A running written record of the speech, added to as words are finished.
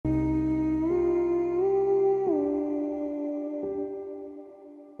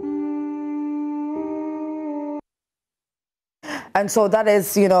And so that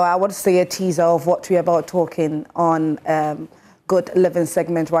is, you know, I would say a teaser of what we're about talking on Good Living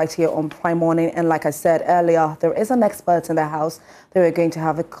segment right here on Prime Morning. And like I said earlier, there is an expert in the house that we're going to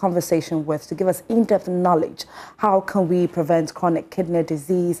have a conversation with to give us in-depth knowledge. How can we prevent chronic kidney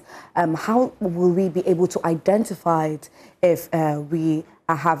disease? How will we be able to identify it if we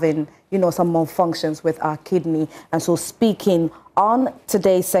are having, you know, some malfunctions with our kidney? And so speaking on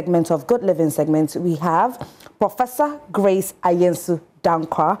today's segment of Good Living segment, we have Professor Grace Ayensu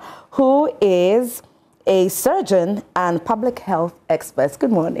Dankwa, who is a surgeon and public health expert.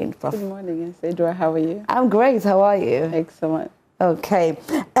 Good morning, Prof. Good morning, Isidra. How are you? I'm great. How are you? Excellent. Okay.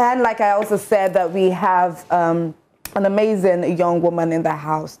 And like I also said, that we have an amazing young woman in the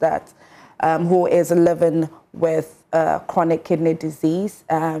house that who is living with chronic kidney disease.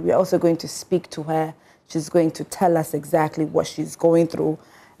 We're also going to speak to her. She's going to tell us exactly what she's going through.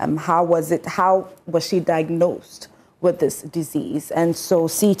 How was she diagnosed with this disease? And so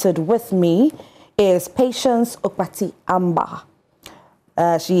seated with me is Patience Okpati Amba.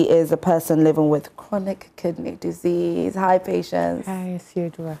 She is a person living with chronic kidney disease. Hi, Patience. Hi,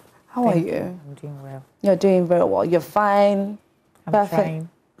 Isidra. How are you? I'm doing well. You're doing very well. You're fine. I'm Perfect.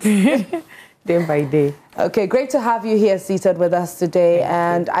 trying. Day by day. Okay, great to have you here seated with us today.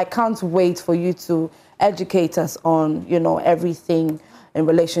 And I can't wait for you to educate us on, you know, everything in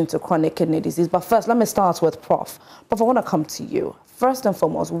relation to chronic kidney disease. But first, let me start with Prof. Prof, I want to come to you. First and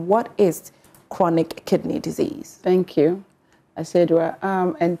foremost, what is chronic kidney disease? Thank you, Isidra.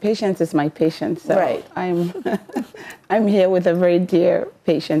 And Patience is my patient, so right. I'm here with a very dear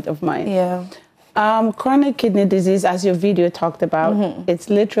patient of mine. Yeah. Chronic kidney disease, as your video talked about, it's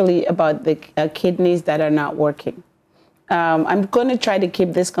literally about the kidneys that are not working. I'm going to try to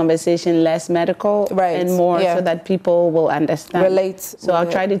keep this conversation less medical and more so that people will understand. Relate. So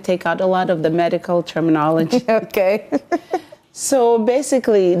I'll try to take out a lot of the medical terminology. Okay. So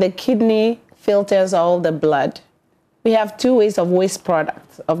basically, the kidney filters all the blood. We have two ways of waste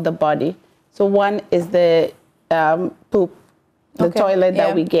products of the body. So one is the poop, the toilet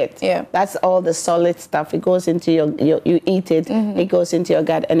that we get. Yeah. That's all the solid stuff. It goes into you eat it, it goes into your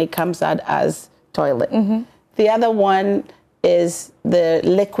gut, and it comes out as toilet. The other one is the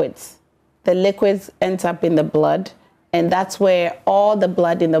liquids. The liquids ends up in the blood, and that's where all the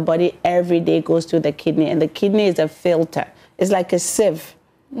blood in the body every day goes to the kidney, and the kidney is a filter. It's like a sieve.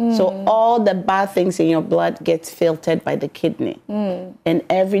 So all the bad things in your blood gets filtered by the kidney. And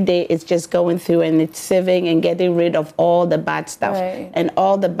every day it's just going through and it's sieving and getting rid of all the bad stuff. And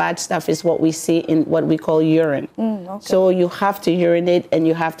all the bad stuff is what we see in what we call urine. So you have to urinate and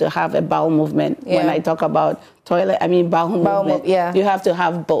you have to have a bowel movement. When I talk about toilet, I mean bowel movement. You have to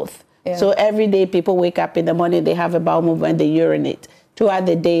have both. So every day people wake up in the morning, they have a bowel movement, they urinate. Throughout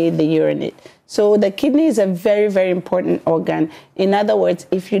the day, they urinate. So the kidney is a very, very important organ. In other words,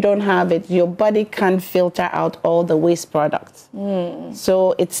 if you don't have it, your body can't filter out all the waste products.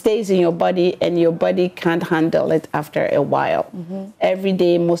 So it stays in your body and your body can't handle it after a while. Every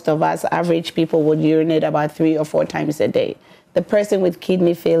day, most of us average people would urinate about 3 or 4 times a day. The person with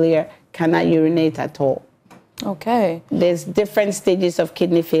kidney failure cannot urinate at all. Okay. There's different stages of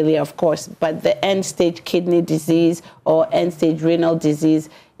kidney failure, of course, but the end-stage kidney disease or end-stage renal disease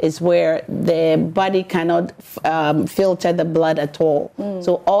is where the body cannot filter the blood at all.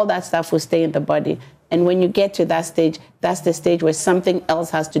 So all that stuff will stay in the body. And when you get to that stage, that's the stage where something else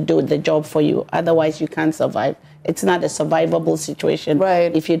has to do the job for you. Otherwise, you can't survive. It's not a survivable situation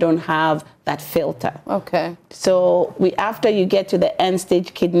if you don't have that filter. Okay. So after you get to the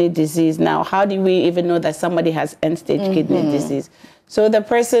end-stage kidney disease, now, how do we even know that somebody has end-stage kidney disease? So the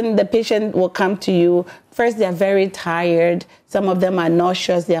patient will come to you. First, they're very tired. Some of them are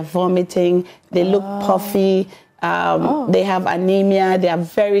nauseous. They are vomiting. They look puffy. They have anemia. They are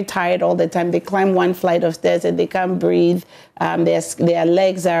very tired all the time. They climb one flight of stairs and they can't breathe. Their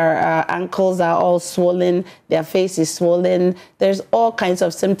legs ankles are all swollen. Their face is swollen. There's all kinds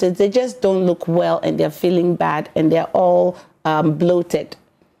of symptoms. They just don't look well and they're feeling bad and they're all bloated.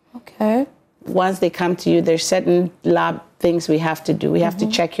 Okay. Once they come to you, there's certain lab things we have to do. We have to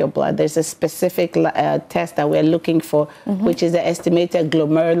check your blood. There's a specific test that we're looking for, which is the estimated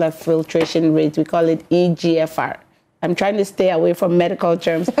glomerular filtration rate. We call it EGFR. I'm trying to stay away from medical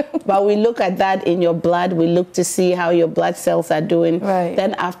terms, but we look at that in your blood. We look to see how your blood cells are doing.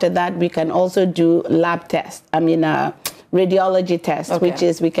 Then after that, we can also do lab tests. Radiology test, which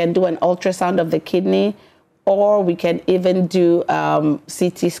is we can do an ultrasound of the kidney, or we can even do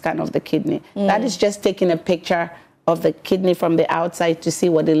CT scan of the kidney. That is just taking a picture of the kidney from the outside to see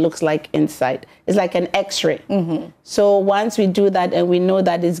what it looks like inside. It's like an X-ray. So once we do that and we know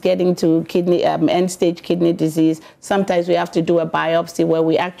that it's getting to kidney end-stage kidney disease, sometimes we have to do a biopsy where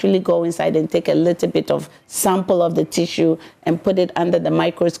we actually go inside and take a little bit of sample of the tissue and put it under the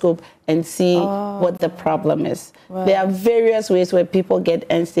microscope and see what the problem is. Right. There are various ways where people get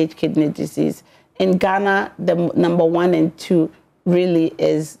end-stage kidney disease. In Ghana, the number 1 and 2 really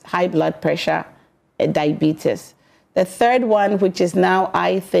is high blood pressure and diabetes. The third one, which is now,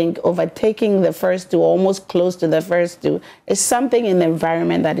 I think, overtaking the first two, almost close to the first two, is something in the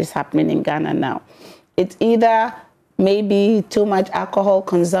environment that is happening in Ghana now. It's either maybe too much alcohol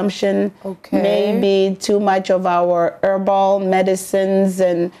consumption, maybe too much of our herbal medicines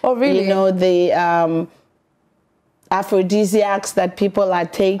and, you know, the aphrodisiacs that people are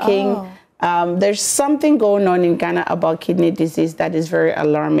taking. There's something going on in Ghana about kidney disease that is very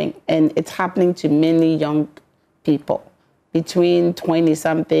alarming, and it's happening to many young people between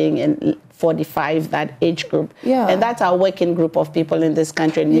 20-something and 45, that age group. And that's our working group of people in this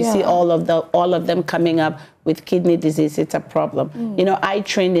country. And you see all of them coming up with kidney disease. It's a problem. You know, I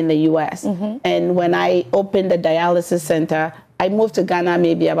trained in the US, and when I opened the dialysis center, I moved to Ghana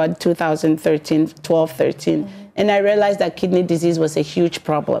maybe about 2013, 12, 13. And I realized that kidney disease was a huge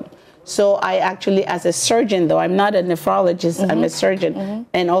problem. So I actually, as a surgeon, though I'm not a nephrologist, I'm a surgeon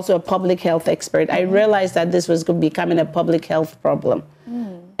and also a public health expert, I realized that this was becoming a public health problem.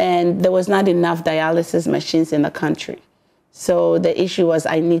 And there was not enough dialysis machines in the country. So the issue was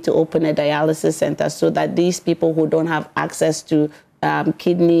I need to open a dialysis center so that these people who don't have access to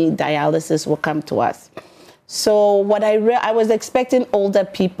kidney dialysis will come to us. So what I was expecting older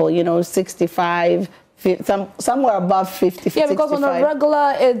people, you know, 65, somewhere above 50, 55. Yeah, because on a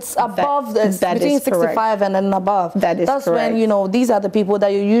regular, it's above, it's between 65 and then above. That's correct. When, you know, these are the people that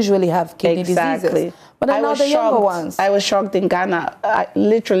you usually have kidney diseases. But then now the younger ones. I was shocked in Ghana.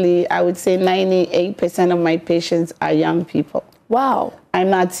 Literally, I would say 98% of my patients are young people. Wow.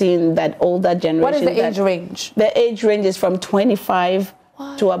 I'm not seeing that older generation. What is the age range? The age range is from 25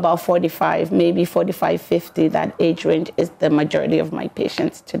 to about 45, maybe 45, 50. That age range is the majority of my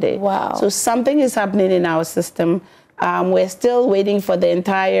patients today. Wow. So something is happening in our system. We're still waiting for the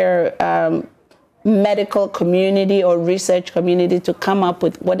entire medical community or research community to come up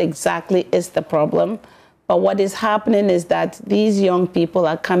with what exactly is the problem. But what is happening is that these young people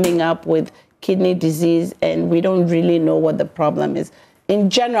are coming up with kidney disease and we don't really know what the problem is. In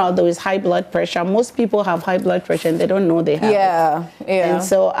general, there is high blood pressure. Most people have high blood pressure and they don't know they have it. And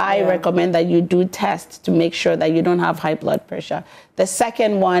so I recommend that you do tests to make sure that you don't have high blood pressure. The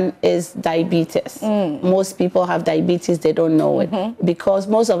second one is diabetes. Most people have diabetes, they don't know it. Because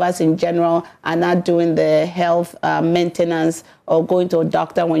most of us in general are not doing the health maintenance or going to a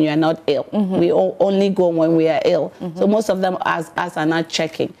doctor when you are not ill. We only go when we are ill. So most of them us are not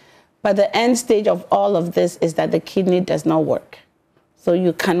checking. But the end stage of all of this is that the kidney does not work. So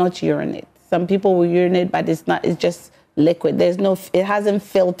you cannot urinate. Some people will urinate, but it's just liquid. It hasn't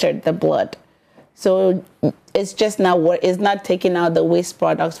filtered the blood. So it's just it's not taking out the waste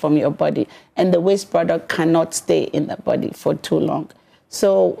products from your body. And the waste product cannot stay in the body for too long.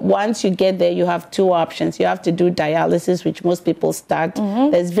 So once you get there, you have two options. You have to do dialysis, which most people start.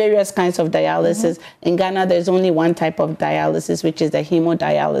 There's various kinds of dialysis. In Ghana, there's only one type of dialysis, which is the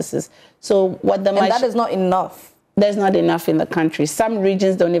hemodialysis. So what the and that is not enough. There's not enough in the country. Some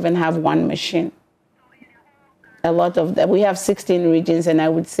regions don't even have one machine. A lot of them. We have 16 regions, and I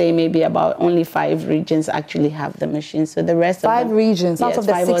would say maybe about only 5 regions actually have the machine. So the rest of them, 5 regions out of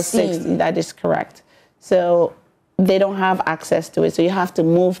the 16. Or 6, that is correct. So they don't have access to it. So you have to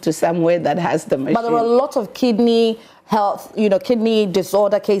move to somewhere that has the machine. But there are a lot of kidney health, kidney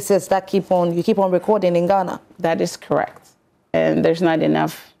disorder cases that you keep on recording in Ghana. That is correct. And there's not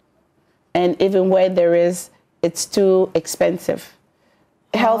enough. And even where there is, it's too expensive.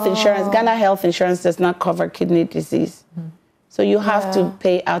 Health insurance, Ghana health insurance does not cover kidney disease. So you have to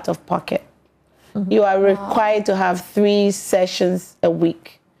pay out of pocket. You are required to have 3 sessions a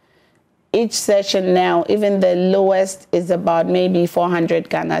week. Each session now, even the lowest is about maybe 400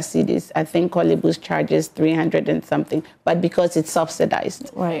 Ghana cedis. I think Kolibus charges 300 and something, but because it's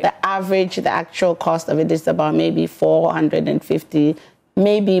subsidized. The average, the actual cost of it is about maybe 450,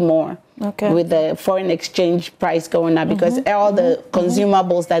 maybe more. With the foreign exchange price going up, because all the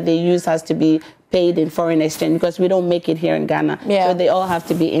consumables that they use has to be paid in foreign exchange, because we don't make it here in Ghana. So they all have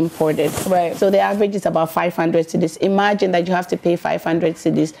to be imported. So the average is about 500 cedis. Imagine that you have to pay 500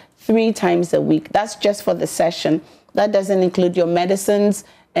 cedis 3 times a week. That's just for the session. That doesn't include your medicines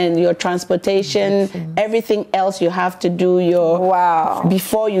and your transportation, everything else you have to do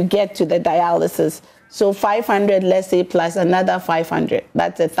before you get to the dialysis. So 500, let's say, plus another 500.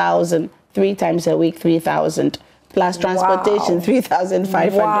 That's 1,000. 3 times a week, 3,000. Plus transportation,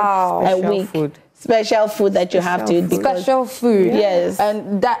 3,500 a week. Food. Special food that you have to eat. Special food. Yes.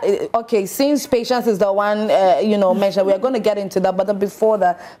 And that, okay, since Patience is the one, you know, mentioned, we're going to get into that. But then before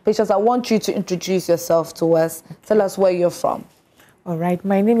that, Patience, I want you to introduce yourself to us. Tell us where you're from. All right.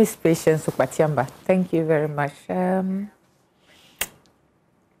 My name is Patience Upatiamba. Thank you very much. I'm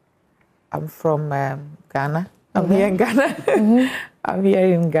from Ghana. I'm here in Ghana. I'm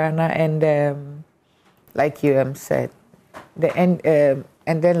here in Ghana. And like you said, and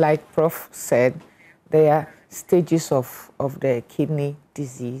then like Prof said, there are stages of the kidney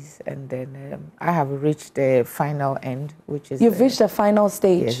disease, and then I have reached the final end, which is... You've reached the final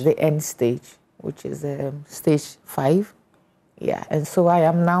stage? Yes, the end stage, which is stage 5. Yeah, and so I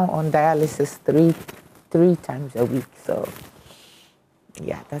am now on dialysis three times a week, so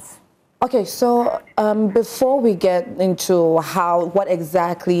yeah, that's... Okay, so before we get into what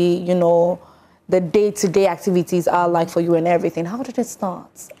exactly, you know, the day-to-day activities are like for you and everything, how did it start?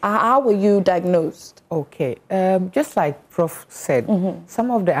 How were you diagnosed? Okay, just like Prof said, some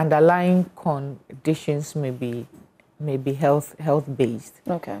of the underlying conditions may be health-based.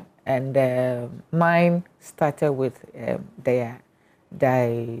 Okay. And mine started with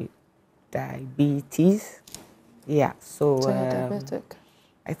diabetes. Yeah, so diabetic.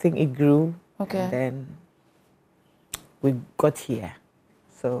 I think it grew. Okay. And then we got here.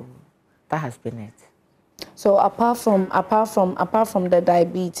 So that has been it. So apart from the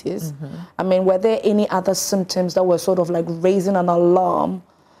diabetes, I mean, were there any other symptoms that were sort of like raising an alarm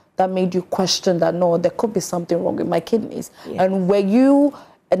that made you question that, no, there could be something wrong with my kidneys? Yeah. And were you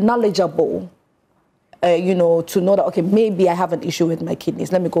knowledgeable, you know, to know that, okay, maybe I have an issue with my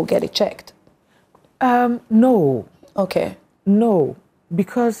kidneys, let me go get it checked? No. Okay. No,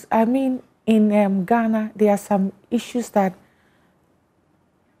 because, I mean, in Ghana, there are some issues that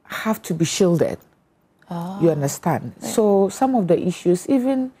have to be shielded. You understand? Right. So some of the issues,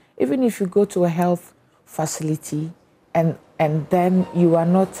 even if you go to a health facility and then you are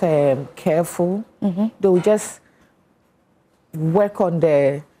not careful, they will just work on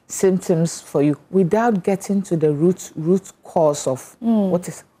the symptoms for you without getting to the root cause of what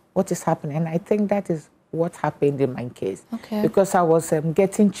is happening. And I think that is what happened in my case. Okay. Because I was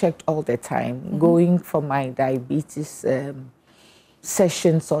getting checked all the time, going for my diabetes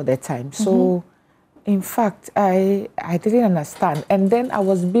sessions all the time. So, in fact, I didn't understand. And then I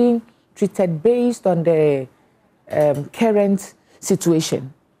was being treated based on the current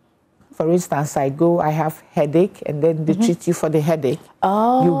situation. For instance, I have headache, and then they treat you for the headache.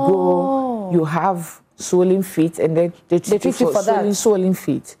 Oh. You go, you have swollen feet, and then they treat you for swollen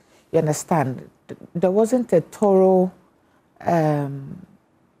feet. You understand? There wasn't a thorough, how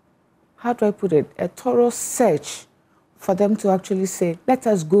do I put it, a thorough search for them to actually say, let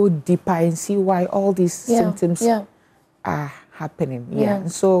us go deeper and see why all these symptoms are happening. Yeah. And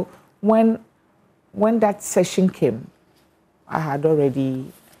so when that session came, I had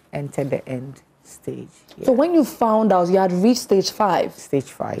already entered the end stage. Yeah. So when you found out you had reached stage 5? Stage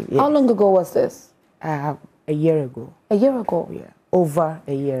 5, yes. How long ago was this? A year ago. A year ago? Yeah. Over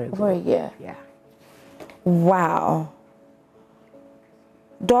a year ago. Over a year? Yeah. Wow.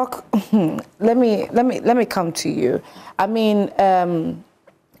 Doc, let me come to you. I mean,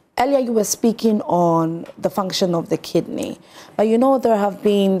 earlier you were speaking on the function of the kidney. But you know, there have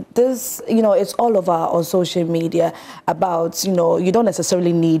been this, you know, it's all over on social media about, you know, you don't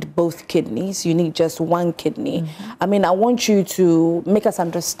necessarily need both kidneys, you need just one kidney. I mean, I want you to make us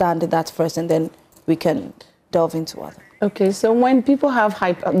understand that first, and then we can delve into other. Okay, so when people have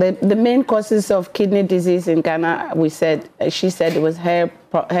the main causes of kidney disease in Ghana, she said it was her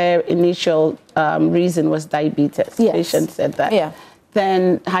initial reason was diabetes. Yes. Patient said that. Yeah.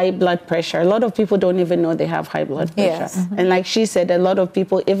 Then high blood pressure. A lot of people don't even know they have high blood pressure. Yes. And like she said, a lot of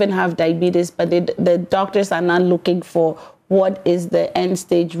people even have diabetes, but the doctors are not looking for what is the end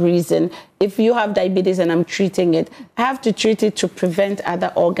stage reason. If you have diabetes and I'm treating it, I have to treat it to prevent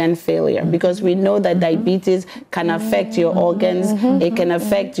other organ failure, because we know that diabetes can affect your organs, it can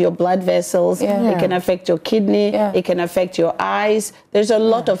affect your blood vessels, it can affect your kidney, it can affect your eyes. There's a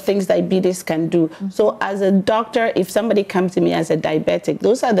lot of things diabetes can do. So as a doctor, if somebody comes to me as a diabetic,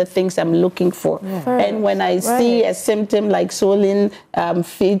 those are the things I'm looking for. And when I see a symptom like swollen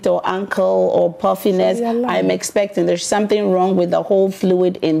feet or ankle or puffiness, I'm expecting there's something wrong with the whole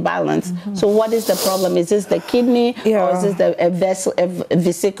fluid imbalance. So what is the problem? Is this the kidney, or is this a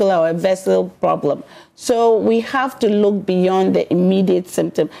vesicular or a vessel problem? So we have to look beyond the immediate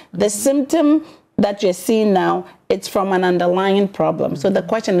symptom. The symptom that you're seeing now, it's from an underlying problem. So the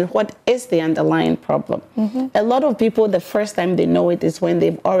question is, what is the underlying problem? A lot of people, the first time they know it is when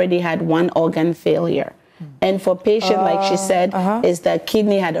they've already had one organ failure. And for patient, like she said, is the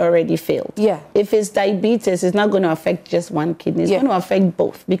kidney had already failed. Yeah. If it's diabetes, it's not going to affect just one kidney. It's going to affect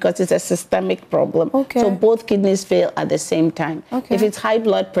both because it's a systemic problem. Okay. So both kidneys fail at the same time. Okay. If it's high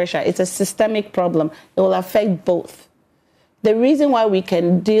blood pressure, it's a systemic problem. It will affect both. The reason why we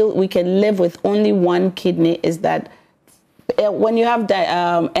can live with only one kidney is that when you have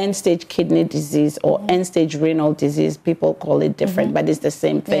end-stage kidney disease or end-stage renal disease, people call it different, but it's the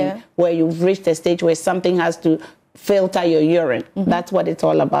same thing, where you've reached a stage where something has to filter your urine. That's what it's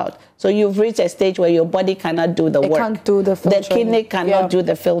all about. So you've reached a stage where your body cannot do the work. It can't do the filtering. The kidney cannot do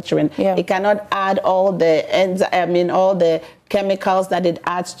the filtering. It cannot add all the all the chemicals that it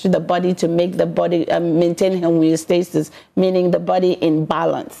adds to the body to make the body maintain homeostasis, meaning the body in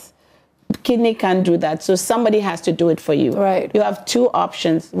balance. Kidney can't do that, so somebody has to do it for you. Right. You have two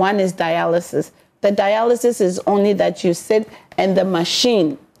options. One is dialysis. The dialysis is only that you sit and the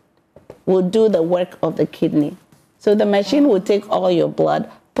machine will do the work of the kidney. So the machine will take all your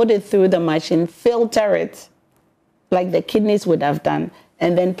blood, put it through the machine, filter it like the kidneys would have done,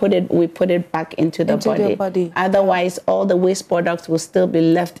 and then we put it back into the body. Otherwise, all the waste products will still be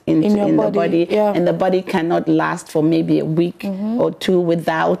left in the body, and the body cannot last for maybe a week or two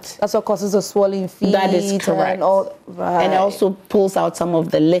without. That's what causes the swelling feet. That is correct. And it also pulls out some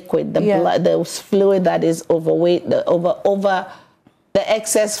of the liquid, the blood, the fluid that is overweight, the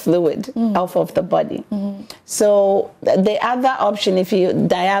excess fluid off of the body. So the other option, if you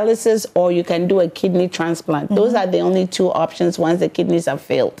dialysis or you can do a kidney transplant, those are the only two options once the kidneys have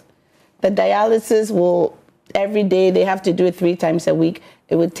failed. The dialysis will, every day, they have to do it 3 times a week.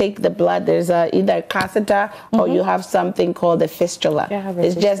 It would take the blood. There's either a catheter or you have something called a fistula.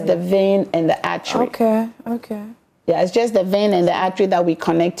 It's just the vein and the artery. Okay. Yeah, it's just the vein and the artery that we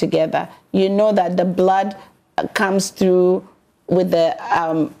connect together. You know that the blood comes through with the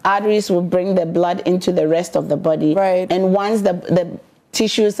arteries will bring the blood into the rest of the body. Right. And once the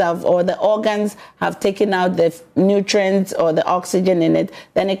tissues or the organs have taken out the nutrients or the oxygen in it,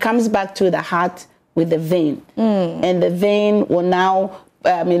 then it comes back to the heart with the vein. And the vein will now,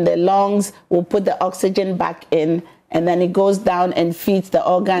 the lungs will put the oxygen back in, and then it goes down and feeds the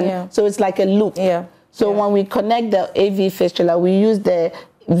organ. So it's like a loop. So when we connect the AV fistula, we use the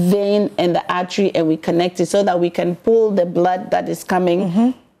vein and the artery and we connect it so that we can pull the blood that is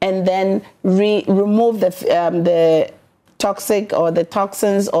coming and then remove the toxic or the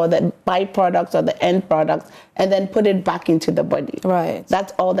toxins or the byproducts or the end products and then put it back into the body. Right.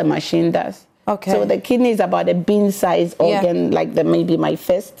 That's all the machine does. Okay. So the kidney is about a bean-sized organ, like maybe my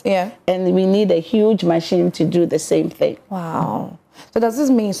fist. And we need a huge machine to do the same thing. Wow. So does this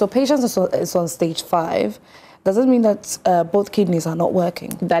mean, so patients is on stage 5, does it mean that both kidneys are not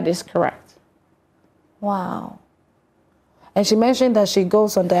working? That is correct. Wow. And she mentioned that she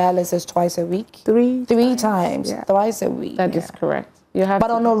goes on dialysis twice a week? Three times, twice a week. That is correct.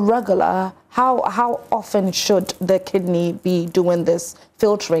 But on a regular, how often should the kidney be doing this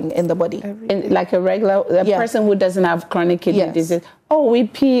filtering in the body? Like a regular person who doesn't have chronic kidney disease. Oh, we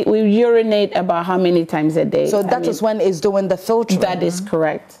urinate about how many times a day? So that is when it's doing the filtering. That is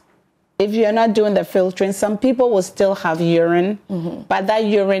correct. If you're not doing the filtering, some people will still have urine, but that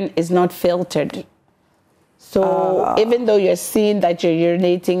urine is not filtered. So even though you're seeing that you're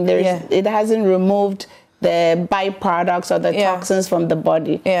urinating, it hasn't removed the byproducts or the toxins from the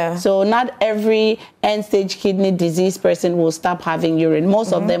body. So not every end-stage kidney disease person will stop having urine.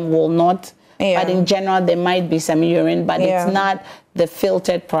 Most of them will not, but in general, there might be some urine, but it's not the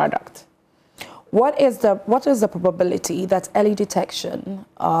filtered product. What is the probability that early detection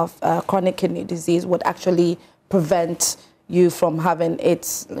of chronic kidney disease would actually prevent you from having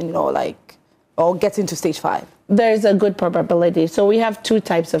it, or getting to stage 5? There's a good probability. So we have 2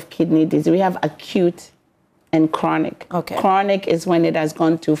 types of kidney disease. We have acute and chronic. Okay. Chronic is when it has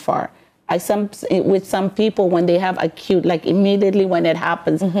gone too far. With some people, when they have acute, like immediately when it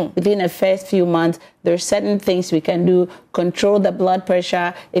happens, within the first few months, there are certain things we can do. Control the blood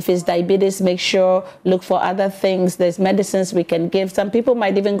pressure. If it's diabetes, look for other things. There's medicines we can give. Some people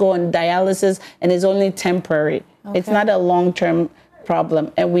might even go on dialysis and it's only temporary. It's not a long-term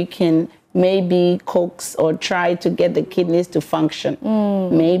problem. And we can maybe coax or try to get the kidneys to function.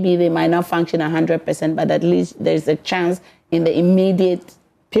 Maybe they might not function 100%, but at least there's a chance in the immediate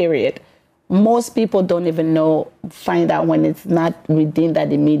period. Most people don't even find out when it's not within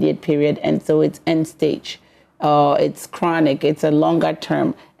that immediate period, and so it's end stage. it's chronic, it's a longer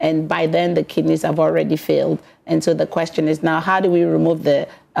term, and by then the kidneys have already failed. And so the question is now, how do we remove the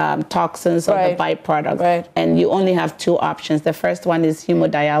toxins or the byproducts? Right. And you only have two options. The first one is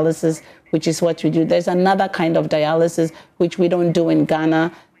hemodialysis, which is what we do. There's another kind of dialysis, which we don't do in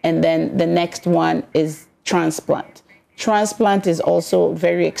Ghana. And then the next one is transplant. Transplant is also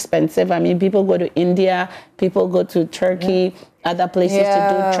very expensive. I mean, people go to India, people go to Turkey, other places to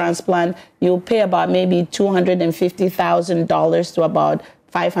do transplant. You'll pay about maybe $250,000 to about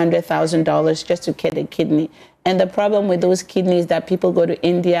 $500,000 just to get a kidney. And the problem with those kidneys that people go to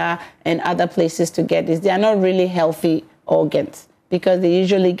India and other places to get is they are not really healthy organs, because they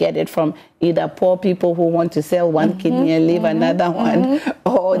usually get it from either poor people who want to sell one kidney and leave another one,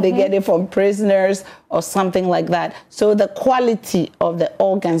 or they get it from prisoners or something like that. So the quality of the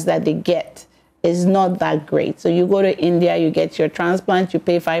organs that they get is not that great. So you go to India, you get your transplant, you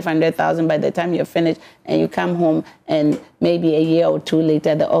pay $500,000 by the time you're finished, and you come home and maybe a year or two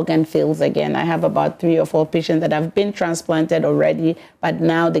later, the organ fails again. I have about 3 or 4 patients that have been transplanted already, but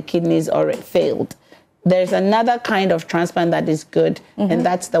now the kidneys already failed. There's another kind of transplant that is good, and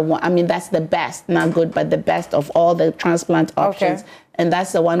that's the one, I mean, that's the best, not good, but the best of all the transplant options. And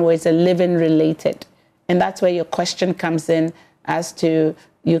that's the one where it's a living related. And that's where your question comes in as to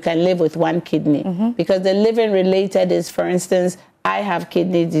you can live with one kidney. Because the living related is, for instance, I have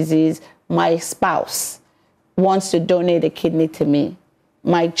kidney disease, my spouse wants to donate a kidney to me.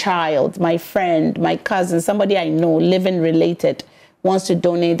 My child, my friend, my cousin, somebody I know, living related, wants to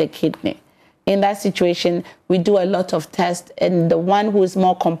donate a kidney. In that situation, we do a lot of tests, and the one who is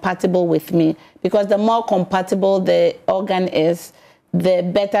more compatible with me, because the more compatible the organ is, the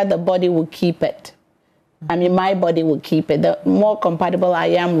better the body will keep it. I mean, my body will keep it. The more compatible I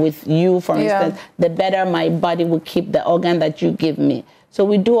am with you, for instance, the better my body will keep the organ that you give me. So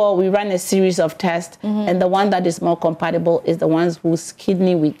we run a series of tests, and the one that is more compatible is the ones whose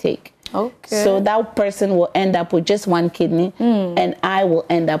kidney we take. Okay. So that person will end up with just one kidney, and I will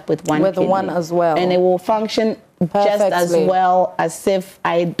end up with one kidney. With one as well. And it will function just as well as if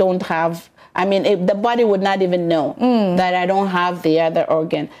I don't have, I mean, the body would not even know that I don't have the other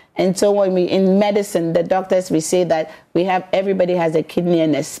organ. And so when in medicine, the doctors, we say that everybody has a kidney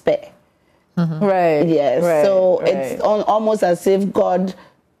and a spare. Right. Yes. Right, so it's almost as if God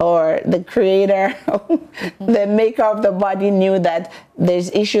or the creator, the maker of the body knew that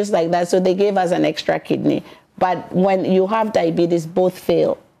there's issues like that. So they gave us an extra kidney. But when you have diabetes, both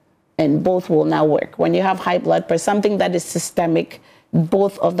fail and both will not work. When you have high blood pressure, something that is systemic,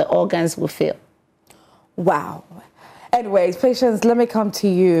 both of the organs will fail. Wow. Anyways, Patience, let me come to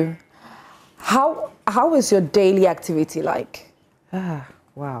you. How is your daily activity like?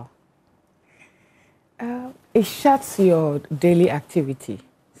 Wow. It shuts your daily activity,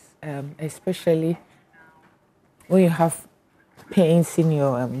 especially when you have pains in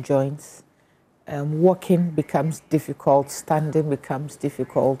your joints. Walking becomes difficult, standing becomes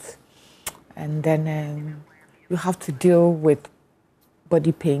difficult, and then you have to deal with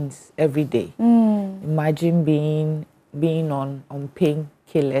body pains every day. Imagine being on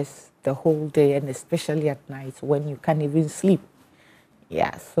painkillers the whole day, and especially at night when you can't even sleep.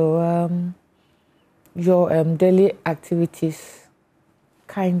 Yeah, so your daily activities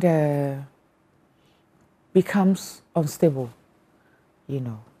kind of becomes unstable, you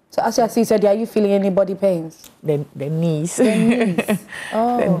know. So as you said, are you feeling any body pains? The knees. The knees.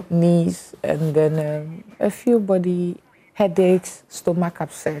 Oh. The knees, and then a few body headaches, stomach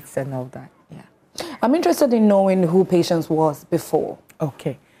upsets, and all that. Yeah. I'm interested in knowing who Patience was before.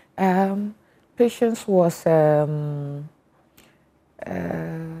 Okay. Patience was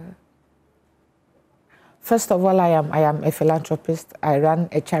first of all, I am a philanthropist. I run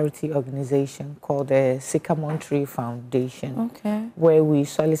a charity organization called the Sycamore Tree Foundation, where we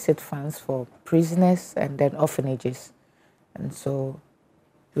solicit funds for prisoners and then orphanages. And so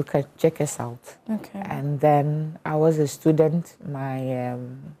you can check us out. Okay. And then I was a student,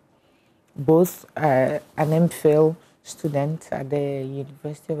 both an MPhil student at the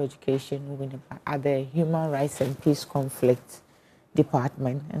University of Education at the Human Rights and Peace Conflict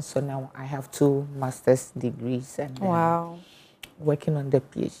department, and so now I have 2 master's degrees and working on the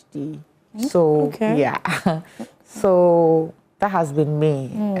PhD. So yeah, so that has been me.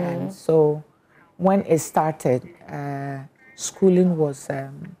 And so when it started, schooling was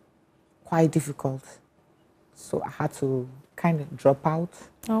quite difficult, so I had to kind of drop out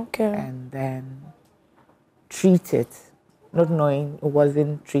and then treat it, not knowing it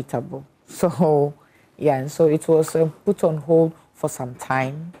wasn't treatable. So yeah, and so it was put on hold for some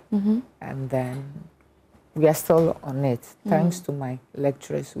time, and then we are still on it. Thanks to my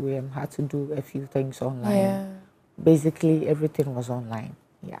lecturers, we had to do a few things online. Yeah. Basically, everything was online.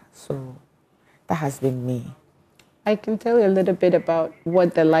 Yeah, so that has been me. I can tell you a little bit about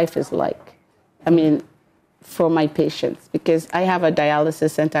what the life is like. I mean, for my patients, because I have a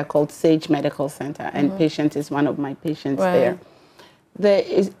dialysis center called Sage Medical Center, and patient is one of my patients there.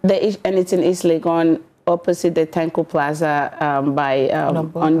 And it's in East Legon, opposite the Tanko Plaza on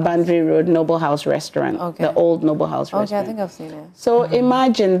Boundary Road, Noble House Restaurant, the old Noble House Restaurant. Okay, I think I've seen it. So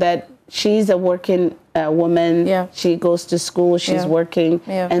imagine that she's a working woman. Yeah. She goes to school, she's working,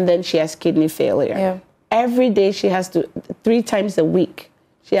 and then she has kidney failure. Yeah. Every day she has to, 3 times a week,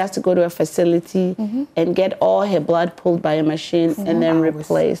 she has to go to a facility and get all her blood pulled by a machine and then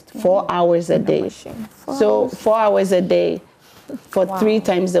replaced 4 hours a day. So 4 hours a day for 3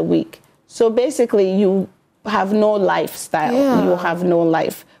 times a week. So basically you have no lifestyle. Yeah. You have no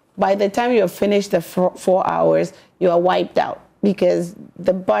life. By the time you have finished the 4 hours, you are wiped out because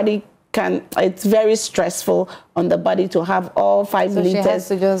the body it's very stressful on the body to have all 5 liters. She has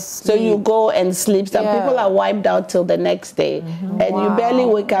to just sleep. So you go and sleep. Some people are wiped out till the next day. And you barely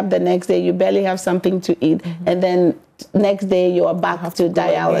wake up the next day. You barely have something to eat. And then next day you are back to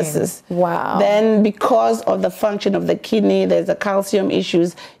dialysis. Wow. Then because of the function of the kidney, there's the calcium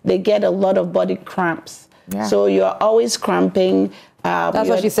issues, they get a lot of body cramps. Yeah. So you're always cramping. That's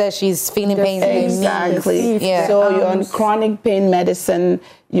what she says. She's feeling pain. Exactly. Yeah. So you're on chronic pain medicine.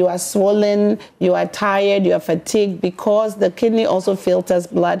 You are swollen. You are tired. You are fatigued because the kidney also filters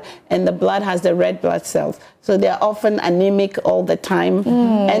blood, and the blood has the red blood cells. So they're often anemic all the time.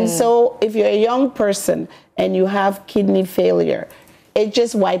 And so if you're a young person and you have kidney failure, it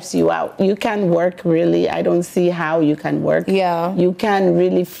just wipes you out. You can't work really. I don't see how you can work. Yeah. You can't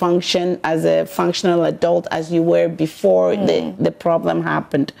really function as a functional adult as you were before the problem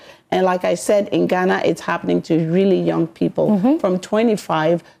happened. And like I said, in Ghana, it's happening to really young people from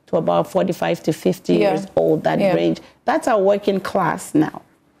 25 to about 45 to 50 years old, that range. That's our working class now.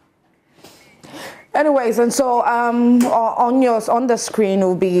 Anyways, and so on the screen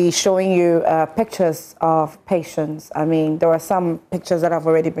we'll be showing you pictures of patients. I mean, there are some pictures that have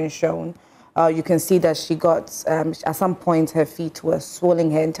already been shown. You can see that she got, at some point her feet were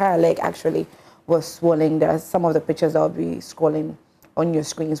swelling, her entire leg actually was swelling. There are some of the pictures that will be scrolling on your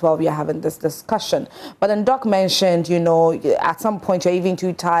screens while we are having this discussion. But then Doc mentioned, you know, at some point you're even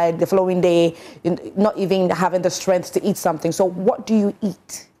too tired, the following day, you're not even having the strength to eat something. So what do you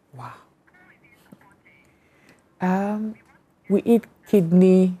eat? We eat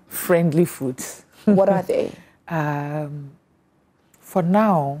kidney-friendly foods. What are they? For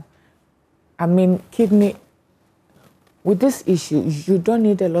now, I mean, kidney, with this issue, you don't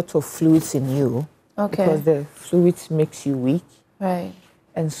need a lot of fluids in you. Okay. Because the fluids makes you weak. Right.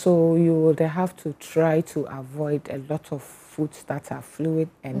 And so you would have to try to avoid a lot of foods that are fluid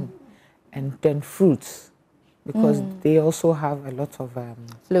and then fruits. Because they also have a lot of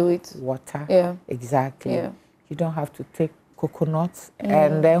fluids, water. Yeah. Exactly. Yeah. You don't have to take coconuts.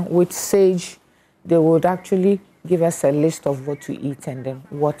 And then with Sage, they would actually give us a list of what to eat and then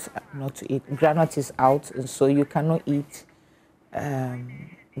what not to eat. Granite is out, and so you cannot eat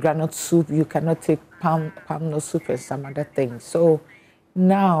granite soup. You cannot take palm nut soup and some other things. So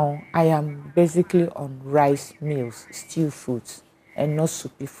now I am basically on rice meals, stew foods, and not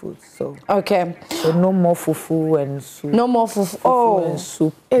soupy foods. So so no more fufu and soup. No more fufu and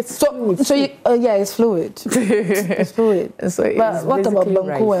soup. It's fluid. So yeah, it's fluid. It's fluid. So but what about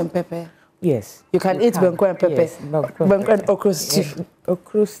banku and pepper? Yes. You can eat banku and pepper. Yes, banku and okra stew. Yes,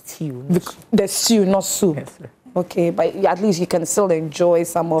 okra stew. The stew, not soup. Yes. Okay, but at least you can still enjoy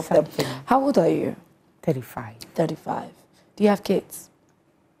some of them. How old are you? 35. 35. Do you have kids?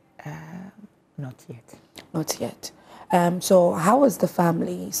 Not yet. Not yet. So how is the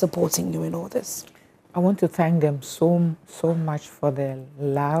family supporting you in all this? I want to thank them so much for their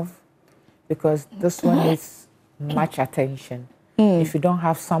love, because this one is much attention. If you don't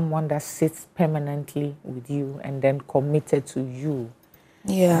have someone that sits permanently with you and then committed to you,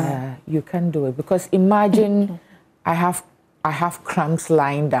 you can't do it. Because imagine I have cramps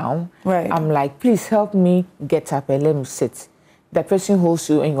lying down. Right. I'm like, please help me get up and let me sit. The person holds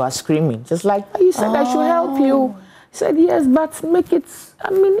you and you are screaming, just like, oh, you said I should help you. I said, yes, but make it,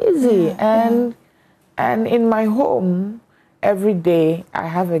 easy. And in my home, every day I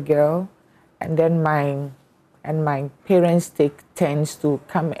have a girl, and then my parents take turns to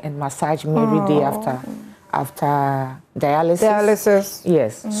come and massage me every day after dialysis.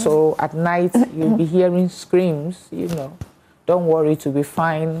 Yes. So at night you'll be hearing screams. You know, don't worry, to be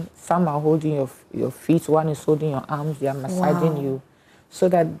fine. Some are holding your feet. One is holding your arms. They are massaging you. so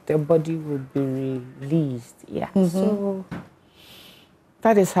that the body will be released. Yeah. So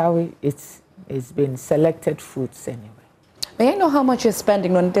that is how it's been selected foods anyway. May I know how much you're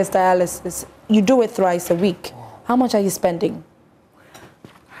spending on this dialysis? You do it thrice a week. How much are you spending?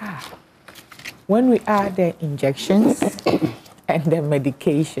 When we add the injections and the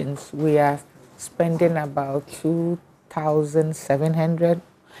medications, we are spending about 2,700,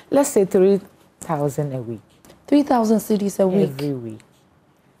 let's say 3,000 a week. 3,000 cedis a week? Every week.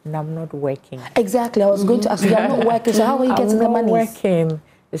 And I'm not working. Exactly. I was going to ask you, you're not working, so how are you getting the money? I'm not working.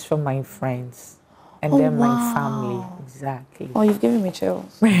 It's from my friends and then my family. Exactly. Oh, you've given me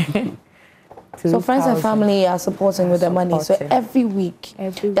chills. So friends and family are supporting with their money. So every week,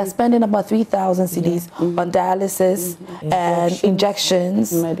 they're spending about 3,000 cedis on dialysis and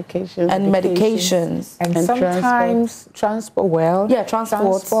injections, medications. And sometimes transport. Well, yeah,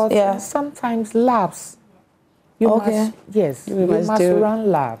 transport. Yeah. And sometimes labs. You must run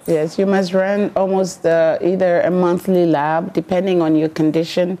labs. Yes, you must run almost either a monthly lab, depending on your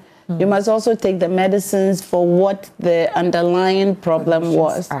condition. You must also take the medicines for what the underlying problem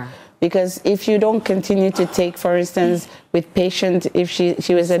was. Because if you don't continue to take, for instance, with patient, if she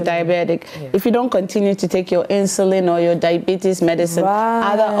was a diabetic, if you don't continue to take your insulin or your diabetes medicine,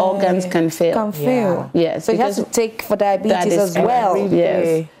 other organs can fail. Yes. So you have to take for diabetes as well.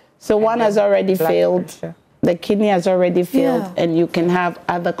 Yes. So one has already failed. The kidney has already failed, and you can have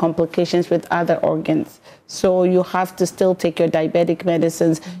other complications with other organs. So you have to still take your diabetic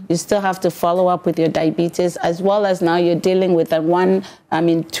medicines. You still have to follow up with your diabetes, as well as now you're dealing with one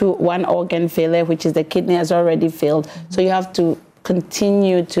organ failure, which is the kidney has already failed. So you have to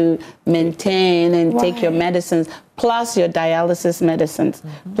continue to maintain and take your medicines, plus your dialysis medicines,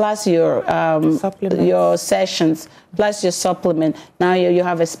 plus your sessions, plus your supplement. Now you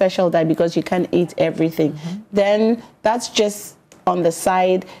have a special diet because you can't eat everything. Then that's just on the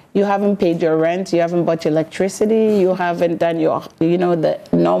side. You haven't paid your rent, you haven't bought your electricity, you haven't done your, the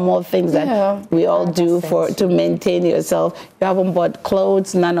normal things that we all do to maintain yourself. You haven't bought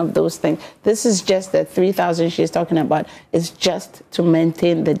clothes, none of those things. This is just the 3,000 she's talking about. It's just to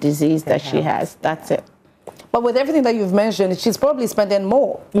maintain the disease that she has. That's it. But with everything that you've mentioned, she's probably spending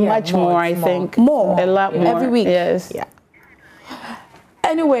more. Much more, I think. More. A lot more. Every week. Yes. Yeah.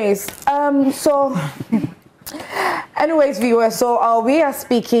 Anyways, viewers, so we are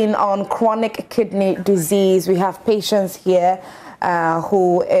speaking on chronic kidney disease. We have patients here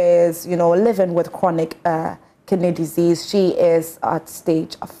who is, living with chronic kidney disease. She is at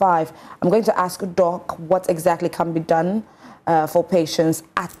stage 5. I'm going to ask Doc what exactly can be done for patients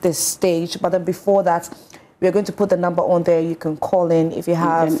at this stage. But then before that, we're going to put the number on there. You can call in if you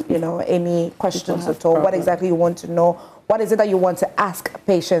have, any questions at all. What exactly you want to know. What is it that you want to ask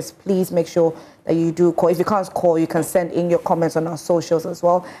patients? Please make sure that you do call. If you can't call, you can send in your comments on our socials as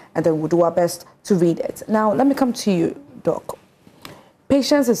well, and then we'll do our best to read it. Now, let me come to you, Doc.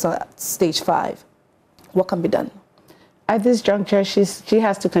 Patients is at stage 5. What can be done? At this juncture, she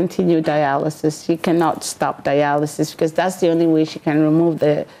has to continue dialysis. She cannot stop dialysis because that's the only way she can remove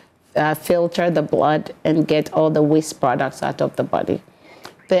filter the blood and get all the waste products out of the body.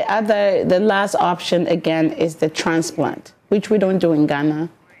 The last option, again, is the transplant, which we don't do in Ghana.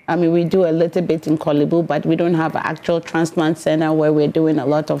 I mean, we do a little bit in Kolebu, but we don't have an actual transplant center where we're doing a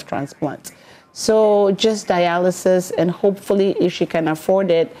lot of transplants. So just dialysis, and hopefully if she can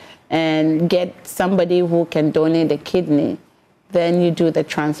afford it and get somebody who can donate a kidney, then you do the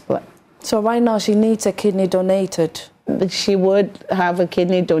transplant. So right now she needs a kidney donated. She would have a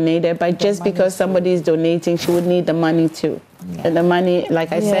kidney donated, but just because somebody is donating, she would need the money too. And the money,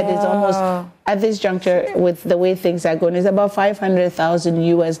 like I said, is almost, at this juncture, with the way things are going, is about $500,000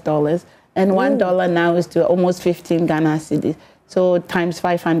 US. And $1 now is to almost 15 Ghana cedis. So times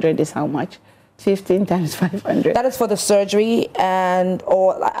 500 is how much? 15 times 500. That is for the surgery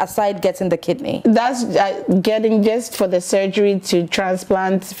or aside getting the kidney? That's getting just for the surgery to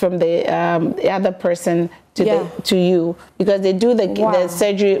transplant from the other person to you, because they do the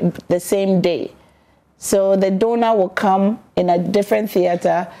surgery the same day. So the donor will come in a different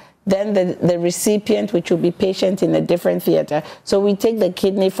theater, then the recipient, which will be patient, in a different theater. So we take the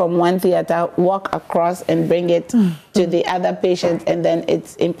kidney from one theater, walk across and bring it to the other patient, and then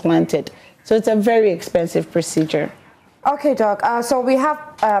it's implanted. So it's a very expensive procedure. Okay, Doc. So we have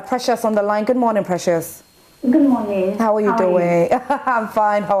Precious on the line. Good morning, Precious. Good morning. How are you doing? I'm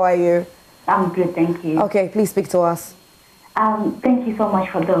fine. How are you? I'm good, thank you. Okay, please speak to us. Thank you so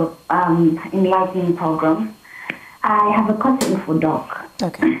much for the enlightening program. I have a question for Doc.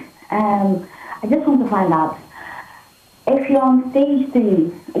 Okay. I just want to find out, if you're on stage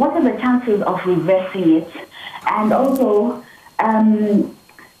 3, what are the chances of reversing it? And also,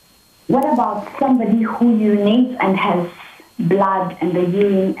 what about somebody who urinates and has blood in the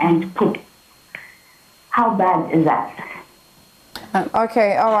urine and poop? How bad is that?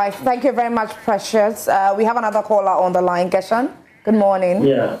 Okay, all right. Thank you very much, Precious. We have another caller on the line. Geshan, good morning.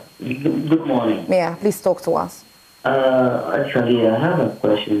 Yeah, good morning. Yeah, please talk to us. Actually, I have a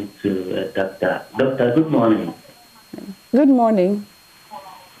question to Doctor. Doctor, good morning. Good morning.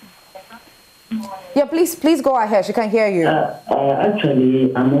 Yeah, please go ahead. She can hear you.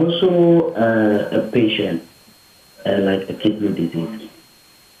 Actually, I'm also a patient, like a kidney disease.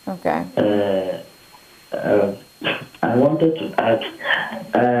 Okay. I wanted to ask,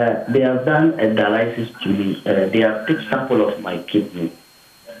 they have done a dialysis to me. They have taken sample of my kidney,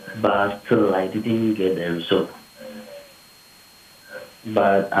 but still I didn't get the result.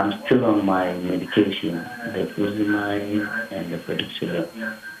 But I'm still on my medication, the fusimine and the prednisone.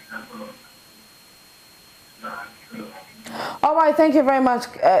 All right, thank you very much,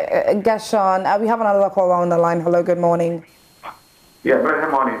 Geshan. We have another caller on the line. Hello, good morning. Yeah, very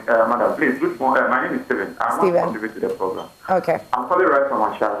good morning, madam. Please, good morning. My name is Steven. I want to contribute to the program. Okay. I'm calling right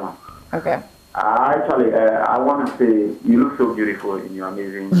from Ashama. Okay. Actually, I want to say you look so beautiful in your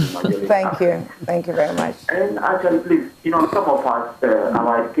amazing Thank you. Thank you very much. And actually, please, some of us,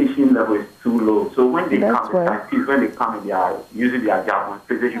 our education level is too low. So when they come, when they come and they are using their jargon,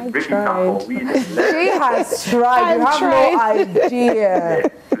 please, they should break it down for we. She has tried. You have no idea.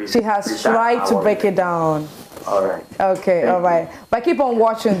 Yes, she has tried to break it down. All right. Okay, all right. But keep on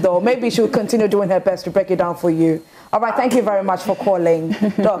watching, though. Maybe she'll continue doing her best to break it down for you. All right, thank you very much for calling.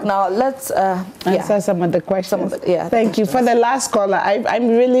 Doc, now let's answer some of the questions. Thank you. For the last caller, I'm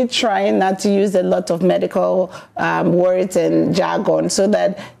really trying not to use a lot of medical words and jargon so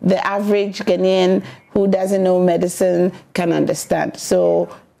that the average Ghanaian who doesn't know medicine can understand.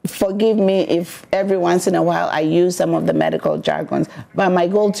 So forgive me if every once in a while I use some of the medical jargons. But my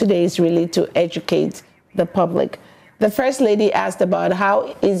goal today is really to educate the public. The first lady asked about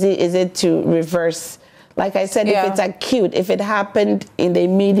how easy is it to reverse. Like I said, if it's acute, if it happened in the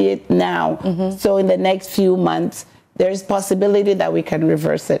immediate now, so in the next few months, there's possibility that we can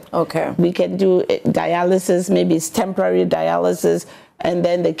reverse it. Okay. We can do dialysis, maybe it's temporary dialysis, and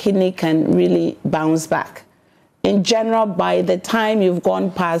then the kidney can really bounce back. In general, by the time you've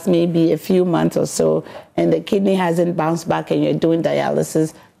gone past maybe a few months or so, and the kidney hasn't bounced back and you're doing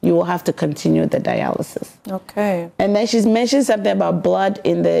dialysis, you will have to continue the dialysis. Okay. And then she's mentioned something about blood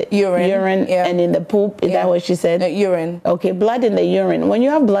in the urine and in the poop. Is that what she said? Urine. Okay, blood in the urine. When you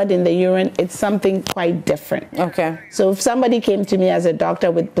have blood in the urine, it's something quite different. Okay. So if somebody came to me as a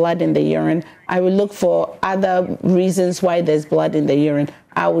doctor with blood in the urine, I would look for other reasons why there's blood in the urine.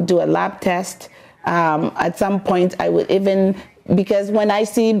 I would do a lab test. At some point, I would even, because when I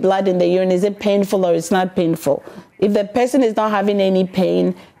see blood in the urine, is it painful or it's not painful? If the person is not having any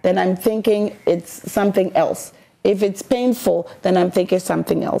pain, then I'm thinking it's something else. If it's painful, then I'm thinking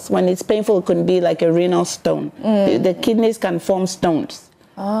something else. When it's painful, it could be like a renal stone. The kidneys can form stones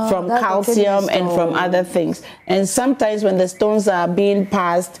from calcium and from other things. And sometimes when the stones are being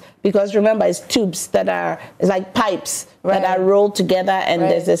passed, because remember, it's tubes that are, it's like pipes that are rolled together, and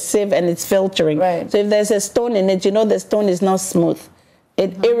there's a sieve and it's filtering. So if there's a stone in it, the stone is not smooth.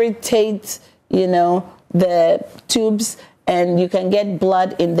 It irritates, the tubes, and you can get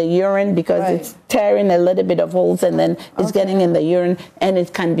blood in the urine because it's tearing a little bit of holes, and then it's getting in the urine, and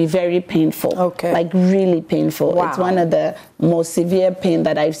it can be very painful. Like really painful. It's one of the most severe pain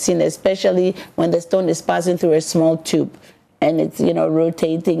that I've seen, especially when the stone is passing through a small tube and it's,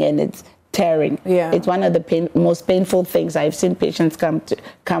 rotating and it's tearing. It's one of the most painful things I've seen patients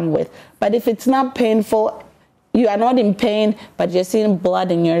come with. But if it's not painful, you are not in pain, but you're seeing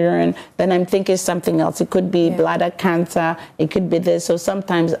blood in your urine, then I'm thinking something else. It could be bladder cancer. It could be this. So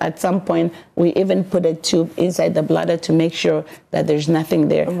sometimes at some point, we even put a tube inside the bladder to make sure that there's nothing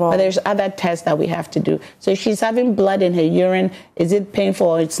there. But there's other tests that we have to do. So if she's having blood in her urine, is it painful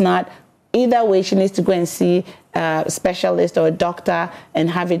or it's not? Either way, she needs to go and see a specialist or a doctor and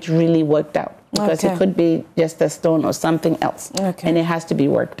have it really worked out. Because it could be just a stone or something else. And it has to be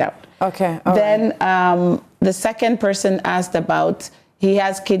worked out. Then the second person asked about, he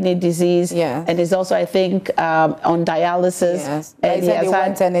has kidney disease and is also, I think, on dialysis. And he said he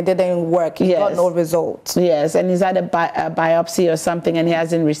went and it didn't work. He got no results. And he's had a biopsy or something and he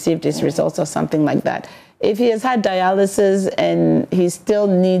hasn't received his results or something like that. If he has had dialysis and he still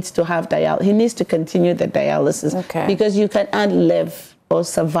needs to have dialysis, he needs to continue the dialysis because you cannot live or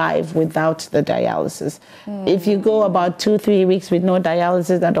survive without the dialysis. If you go about 2-3 weeks with no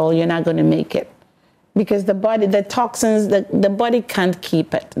dialysis at all, you're not going to make it. Because the body, the toxins, the body can't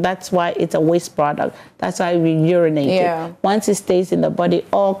keep it. That's why it's a waste product. That's why we urinate it. Once it stays in the body,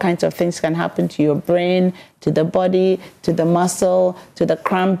 all kinds of things can happen to your brain, to the body, to the muscle, to the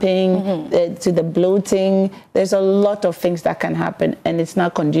cramping, to the bloating. There's a lot of things that can happen, and it's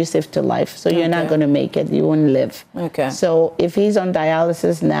not conducive to life. So you're not going to make it. You won't live. So if he's on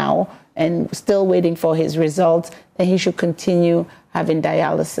dialysis now and still waiting for his results, then he should continue having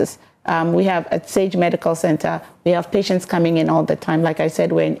dialysis. We have at Sage Medical Center, we have patients coming in all the time. Like I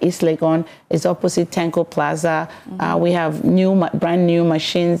said, we're in East Legon, it's opposite Tenko Plaza. We have brand new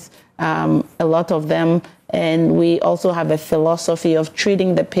machines, a lot of them. And we also have a philosophy of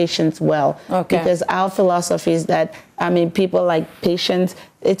treating the patients well. Because our philosophy is that, people like patients,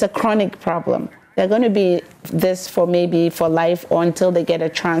 it's a chronic problem. They're going to be this for life or until they get a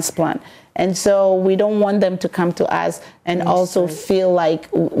transplant. And so we don't want them to come to us and also feel like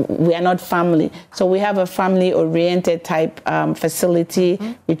we are not family. So we have a family-oriented type facility.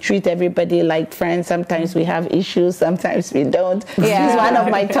 We treat everybody like friends. Sometimes we have issues, sometimes we don't. She's one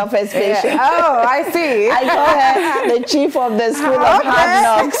of my toughest patients. Oh, I see. I call her the chief of the school of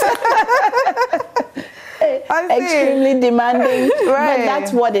hard knocks. Extremely demanding, but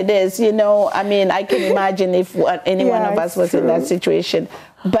that's what it is, I can imagine if any one of us was in that situation.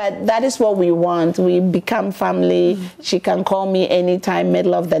 But that is what we want. We become family. She can call me anytime,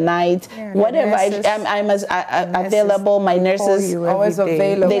 middle of the night, whatever. I'm available. My nurses always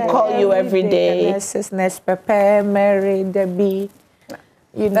available. They call you every day. The nurses, Nurse Pepe, Mary, Debbie.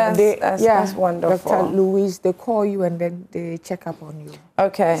 That's wonderful. Dr. Louise, they call you and then they check up on you.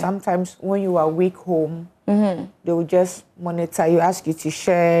 Sometimes when you are weak home, they will just monitor you, ask you to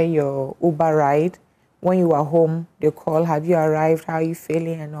share your Uber ride. When you are home, they call, have you arrived, how are you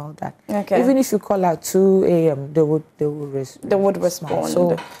feeling, and all that. Even if you call at 2 a.m., they would respond.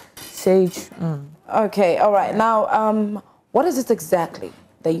 So, Sage. Okay, all right. Now, what is it exactly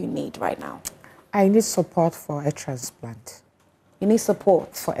that you need right now? I need support for a transplant. You need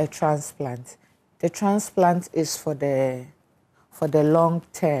support for a transplant. The transplant is for the long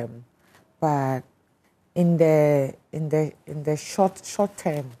term, but in the short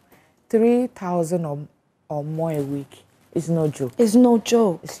term, 3,000 or more a week is no joke. It's no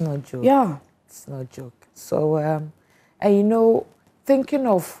joke. It's no joke. Yeah, it's no joke. So, and thinking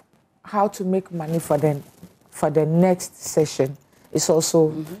of how to make money for the next session is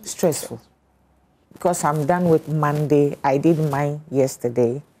also stressful. Because I'm done with Monday. I did mine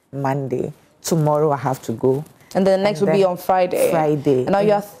yesterday, Monday. Tomorrow I have to go. And the next will be on Friday. Friday. And now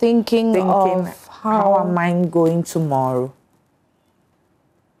you're thinking of how am I going tomorrow?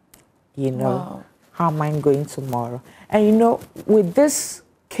 How am I going tomorrow? And with this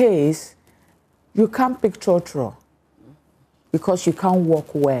case, you can't pick trotro because you can't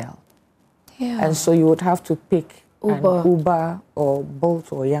walk well. And so you would have to pick an Uber or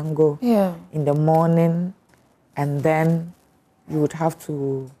Bolt or Yango in the morning, and then you would have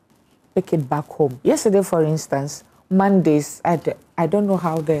to pick it back home. Yesterday, for instance, Mondays, I don't know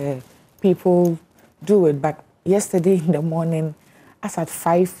how the people do it, but yesterday in the morning, I was at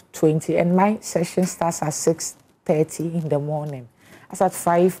 5:20, and my session starts at 6:30 in the morning. I was at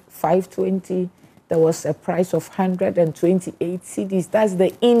 5:20, there was a price of 128 cedis. That's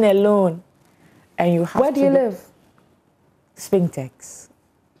the inn alone. And you have Where do you live? Spintex.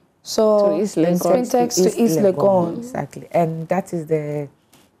 So, to East Legon. Spintex to East Legon. Exactly. And that is the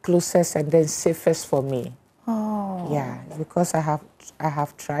closest and then safest for me. Yeah, because I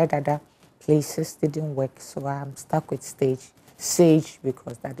have tried other places, didn't work, so I'm stuck with Sage,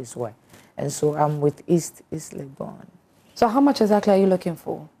 because that is why. And so I'm with East Legon. So how much exactly are you looking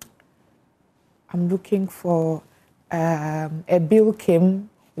for? I'm looking for a bill came.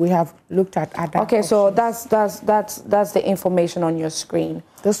 We have looked at other options. So that's the information on your screen.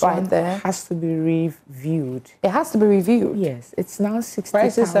 This right one there has to be reviewed. It has to be reviewed. Yes, it's now 60,000.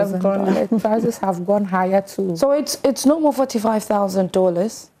 Prices have gone. Prices have gone higher too. So it's no more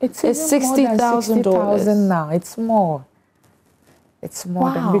 $45,000. It's $60,000 now. It's more. It's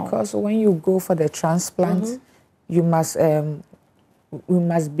more than, because when you go for the transplant, you must we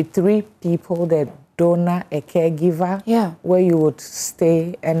must be 3 people, the donor, a caregiver, where you would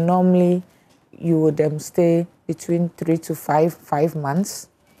stay, and normally you would stay between 3 to 5 months.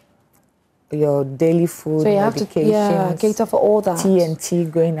 Your daily food, so you have medications, to cater for all that. T&T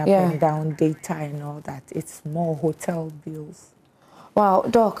going up and down, data and all that. It's more hotel bills. Wow,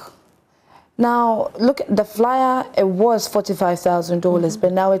 Doc. Now, look, the flyer, it was $45,000,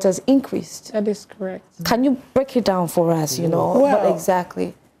 but now it has increased. That is correct. Can you break it down for us, what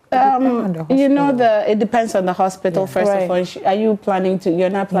exactly? You know, it depends on the hospital. Yeah. First of all, are you planning to? You're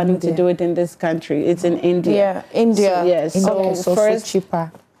not planning to do it in this country. It's in India. Yeah, India. So, yes. India So is also first,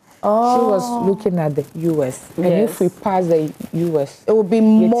 cheaper. She was looking at the US, and if we pass the US, it will be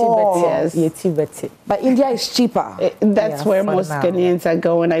more. Yes. But India is cheaper. That's where most now. Ghanaians are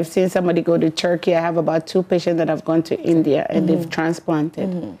going. I've seen somebody go to Turkey. I have about 2 patients that have gone to India and they've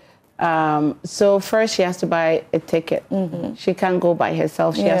transplanted. So first she has to buy a ticket. She can't go by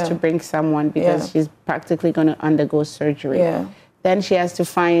herself. She has to bring someone because she's practically going to undergo surgery. Then she has to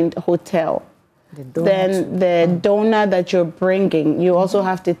find a hotel. Then the donor that you're bringing, you also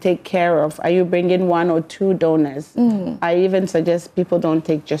have to take care of. Are you bringing 1 or 2 donors? I even suggest people don't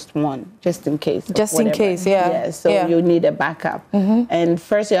take just one, just in case. Just in case, Yeah, so you need a backup. And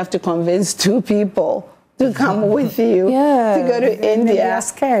first you have to convince 2 people to come with you to go to India. They are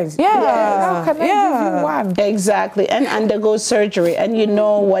scared. Yeah. How can I give you one? Exactly, and undergo surgery. And you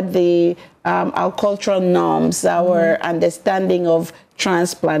know what the our cultural norms, our understanding of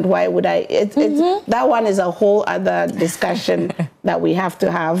transplant. Why would I? It's that one is a whole other discussion that we have to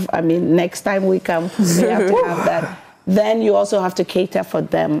have. I mean, next time we come, we have to have that. Then you also have to cater for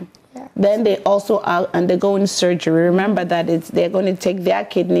them. Then they also are undergoing surgery. Remember that they're going to take their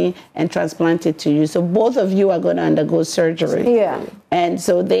kidney and transplant it to you. So both of you are going to undergo surgery. Yeah. And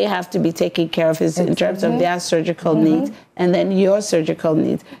so they have to be taken care of in terms of their surgical needs and then your surgical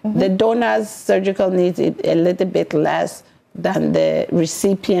needs. The donor's surgical needs is a little bit less than the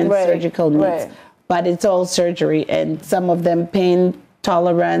recipient's surgical needs. But it's all surgery, and some of them pain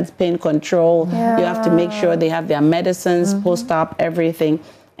tolerance, pain control. You have to make sure they have their medicines, post-op, everything.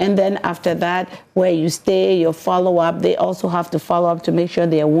 And then after that, where you stay, your follow-up, they also have to follow up to make sure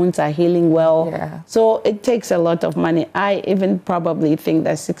their wounds are healing well. So it takes a lot of money. I even probably think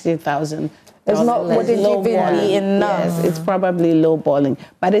that 60,000 wouldn't even be enough. Yes, it's probably low-balling,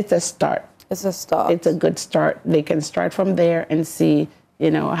 but it's a start. It's a start. It's a good start. They can start from there and see, you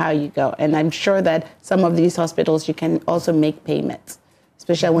know, how you go. And I'm sure that some of these hospitals, you can also make payments,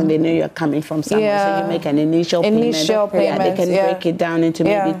 especially when they know you're coming from somewhere. So you make an initial payment. Yeah, they can break it down into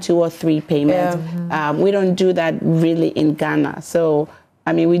maybe 2 or 3 payments. We don't do that really in Ghana. So,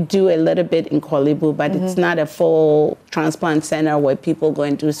 I mean, we do a little bit in Kolibu, but it's not a full transplant center where people go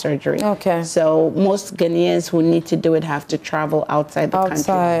and do surgery. So most Ghanaians who need to do it have to travel outside the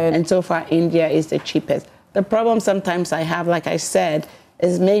country. And so far, India is the cheapest. The problem sometimes I have, like I said,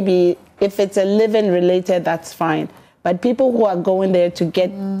 is maybe if it's a living related, that's fine. But people who are going there to get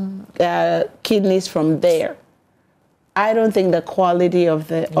kidneys from there, I don't think the quality of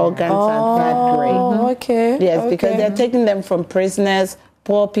the organs are that great. Yes, because they're taking them from prisoners,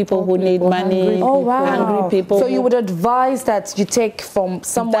 poor people who need money, hungry people. So you would advise that you take from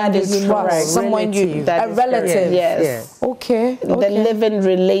someone you trust, someone a relative. Yes. The living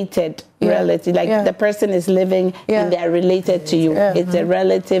related relative, like the person is living and they're related to you. It's a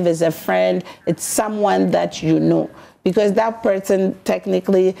relative, it's a friend, it's someone that you know. Because that person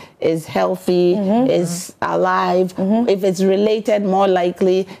technically is healthy, is alive. If it's related, more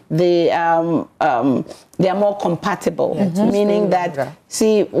likely they are more compatible. Meaning that,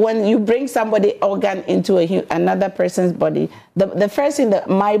 see, when you bring somebody organ into another person's body, the first thing that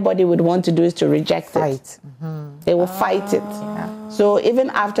my body would want to do is to reject it. They will fight it. So even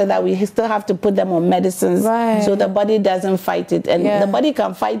after that, we still have to put them on medicines so the body doesn't fight it. And the body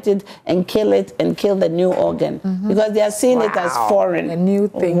can fight it and kill the new organ because they are seeing it as foreign. A new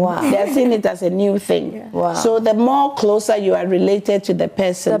thing. They are seeing it as a new thing. So the more closer you are related to the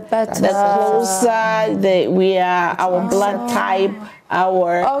person, the better. The closer we are, our blood type,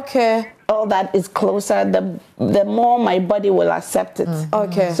 our all that is closer, the more my body will accept it.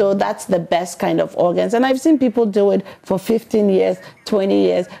 So that's the best kind of organs. And I've seen people do it for 15 years, 20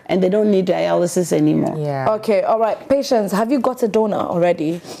 years, and they don't need dialysis anymore. Okay, all right. Patients, have you got a donor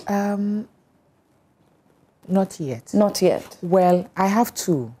already? Not yet. Not yet. Well, I have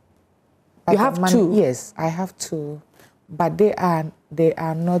 2. You have 2? Yes, I have 2. But they are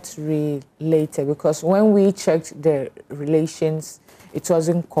not related because when we checked the relations, it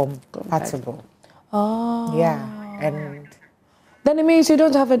wasn't compatible. And then it means you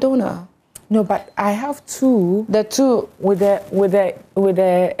don't have a donor. No, but I have 2. The 2 with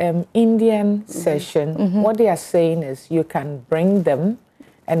the Indian session. What they are saying is you can bring them,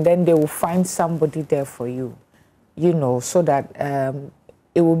 and then they will find somebody there for you. You know, so that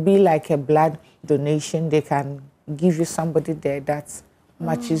it will be like a blood donation. They can give you somebody there that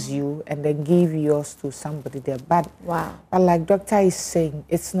matches you, and then give yours to somebody there. But like doctor is saying,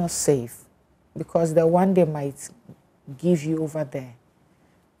 it's not safe because the one they might give you over there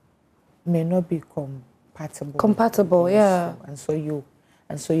may not be compatible. And so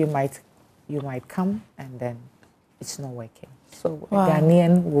and so you might come and then it's not working. So a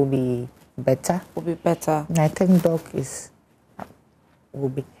Ghanaian will be better. Will be better. And I think Doc will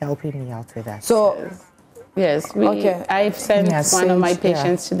be helping me out with that. So, yes, I've sent one of my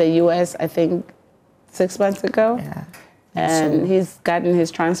patients to the US, I think 6 months ago. Yeah. And he's gotten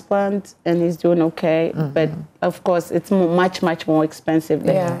his transplant and he's doing okay. But of course, it's much, much more expensive.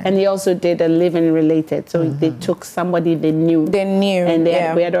 And he also did a living related. So they took somebody they knew. And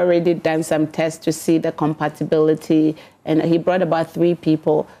we had already done some tests to see the compatibility. And he brought about 3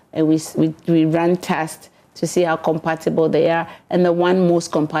 people and we ran tests to see how compatible they are. And the one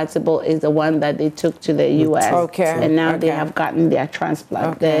most compatible is the one that they took to the US. And now they have gotten their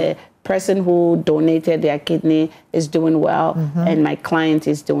transplant. The person who donated their kidney is doing well, and my client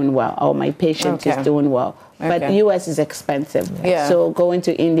is doing well, or my patient is doing well. But US is expensive. So going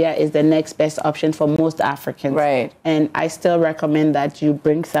to India is the next best option for most Africans. And I still recommend that you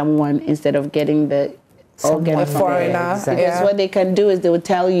bring someone instead of getting the organ from foreigner. Because what they can do is they will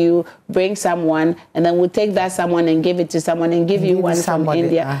tell you, bring someone, and then we'll take that someone and give it to someone and give you one from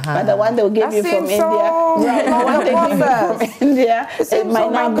India. But the one they'll give you from India, the one they give you from India, it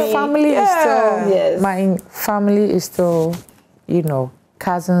might not be. Family is still, my family is still, you know,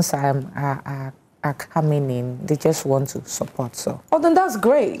 cousins are coming in. They just want to support. So. Oh, then that's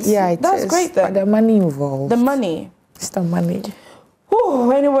great. Yeah, that's great. Then. But the money involved. The money. It's the money.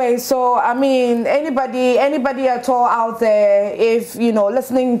 Whew, anyway, so I mean, anybody at all out there, if you know,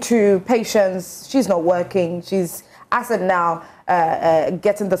 listening to Patience, she's not working. She's as of now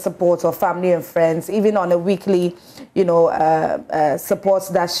getting the support of family and friends, even on a weekly, you know, support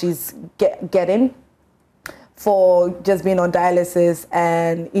that she's getting for just being on dialysis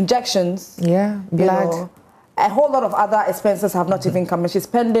and injections. Yeah, blood. You know, a whole lot of other expenses have not even come. She's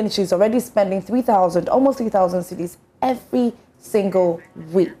already spending 3,000, almost 3,000 cedis every single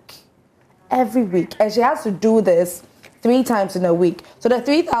week. Every week. And she has to do this 3 times in a week. So the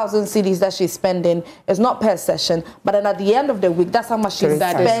 3,000 cedis that she's spending is not per session, but then at the end of the week, that's how much she's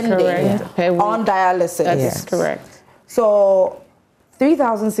spending on dialysis. That is correct. So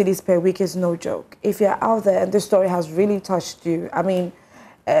 3,000 cedis per week is no joke. If you're out there and this story has really touched you, I mean,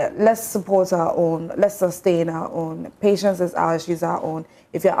 let's support our own. Let's sustain our own. Patience is ours. She's our own.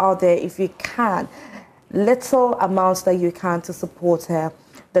 If you're out there, if you can, little amounts that you can to support her.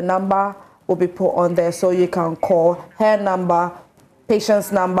 The number will be put on there so you can call. Her number,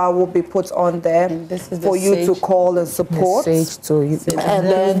 Patient's number will be put on there for you to call and support. The Sage to you. And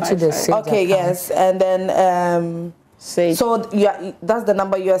then to the Sage account. yes. And then so that's the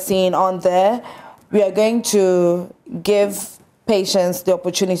number you are seeing on there. We are going to give Patience the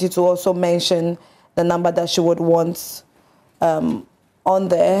opportunity to also mention the number that she would want on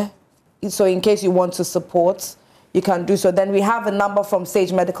there. So in case you want to support, you can do so. Then we have a number from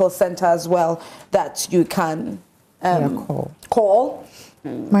Sage Medical Center as well that you can call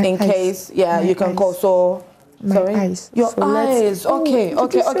in case. You can call. So eyes. Your eyes. Okay.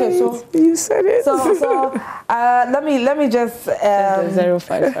 So you said it. So let me just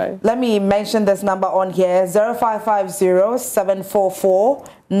 055. let me mention this number on here: 0550 744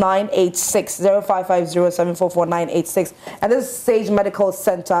 986 0550 744 986. And this is Sage Medical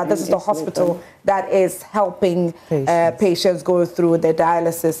Center. This is the hospital that is helping patients go through their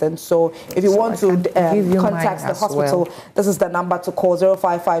dialysis. And so if you want to contact the hospital, this is the number to call: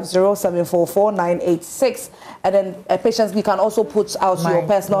 0550 744 986. And then patients, you can also put out your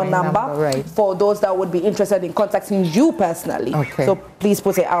personal number for those that would be interested in contacting you personally. So please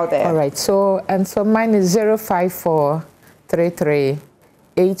put it out there. All right. So mine is 05433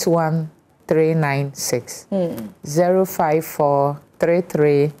 81396.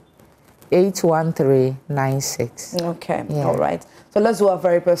 05433 81396. Okay. All right. So let's do our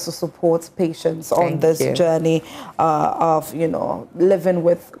very best to support patients on this journey of, you know, living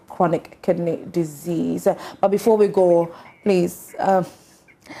with chronic kidney disease. But before we go, please,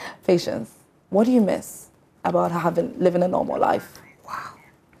 Patience, what do you miss about living a normal life? Wow.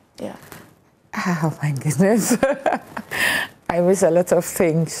 Yeah. Oh my goodness. I miss a lot of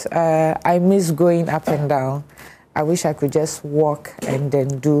things. I miss going up and down. I wish I could just walk and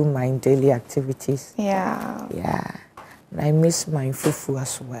then do my daily activities. Yeah. Yeah. And I miss my fufu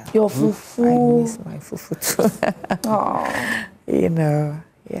as well. Your fufu? I miss my fufu too. Oh. You know,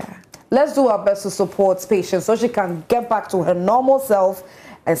 yeah. Let's do our best to support Patience so she can get back to her normal self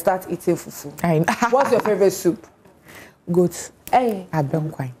and start eating fufu. What's your favorite soup? Goat. Hey.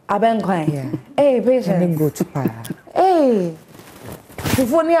 Abenkwai. Abenkwai. Yeah. Hey, Patience. Any goat pa. Hey.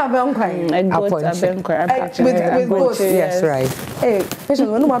 Fufu ni abenkwai. With goat. Yes, right. Hey, Patience,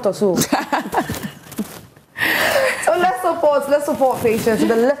 when do you want to soup? So let's let's support Patience in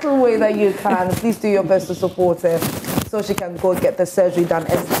the little way that you can. Please do your best to support her so she can go get the surgery done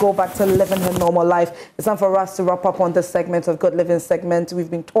and go back to living her normal life. It's time for us to wrap up on this segment of Good Living segment.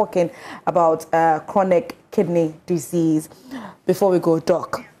 We've been talking about chronic kidney disease. Before we go,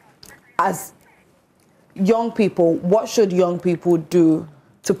 Doc, as young people, what should young people do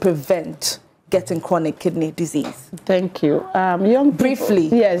to prevent getting chronic kidney disease? Thank you. Young people, briefly.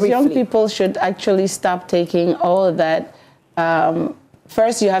 Young people should actually stop taking all of that.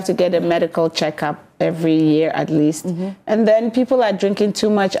 First, you have to get a medical checkup every year at least. And then people are drinking too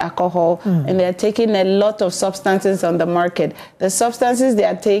much alcohol and they're taking a lot of substances on the market. The substances they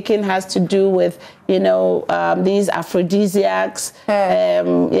are taking has to do with, you know, these aphrodisiacs.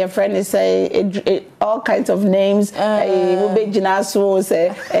 Your friend is saying all kinds of names. All these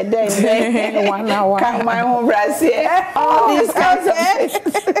kinds of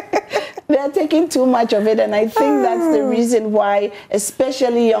things. They're taking too much of it, and I think that's the reason why,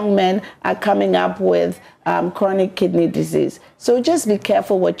 especially young men, are coming up with chronic kidney disease. So just be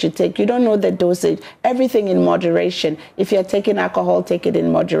careful what you take. You don't know the dosage. Everything in moderation. If you're taking alcohol, take it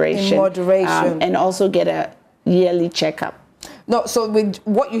in moderation. In moderation. And also get a yearly checkup. No, so with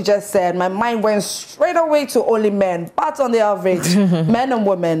what you just said, my mind went straight away to only men. But on the average, men and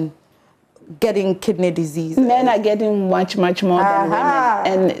women getting kidney disease. Men are getting much more than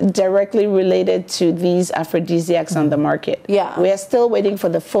women, and directly related to these aphrodisiacs on the market. Yeah, we are still waiting for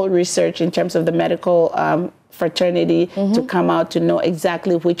the full research in terms of the medical fraternity to come out to know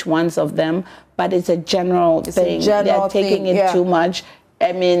exactly which ones of them. But it's a general thing. They're taking it too much.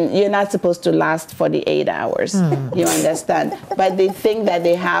 I mean, you're not supposed to last 48 hours, you understand? But they think that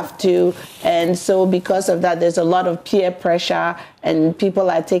they have to, and so because of that, there's a lot of peer pressure, and people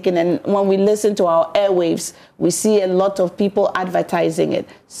are taking, and when we listen to our airwaves, we see a lot of people advertising it.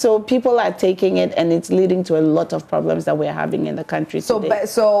 So people are taking it, and it's leading to a lot of problems that we're having in the country today.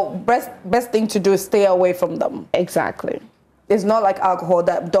 So best thing to do is stay away from them. Exactly. It's not like alcohol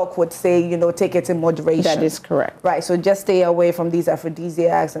that Doc would say, you know, take it in moderation. That is correct. Right, so just stay away from these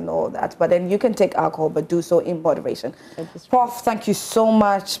aphrodisiacs and all that. But then you can take alcohol, but do so in moderation. Prof, thank you so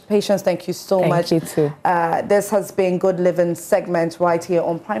much. Patience, thank you so much. Thank you too. This has been Good Living segment right here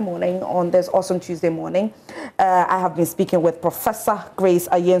on Prime Morning on this awesome Tuesday morning. I have been speaking with Professor Grace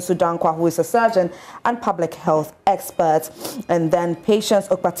Ayensu-Dankwa, who is a surgeon and public health expert. And then Patience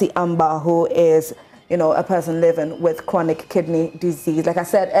Okpati Amba, who is, you know, a person living with chronic kidney disease. Like I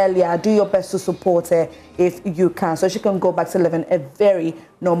said earlier, do your best to support her if you can, so she can go back to living a very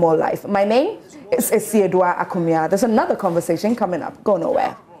normal life. My name is Esiedua Akumia. There's another conversation coming up. Go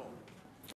nowhere.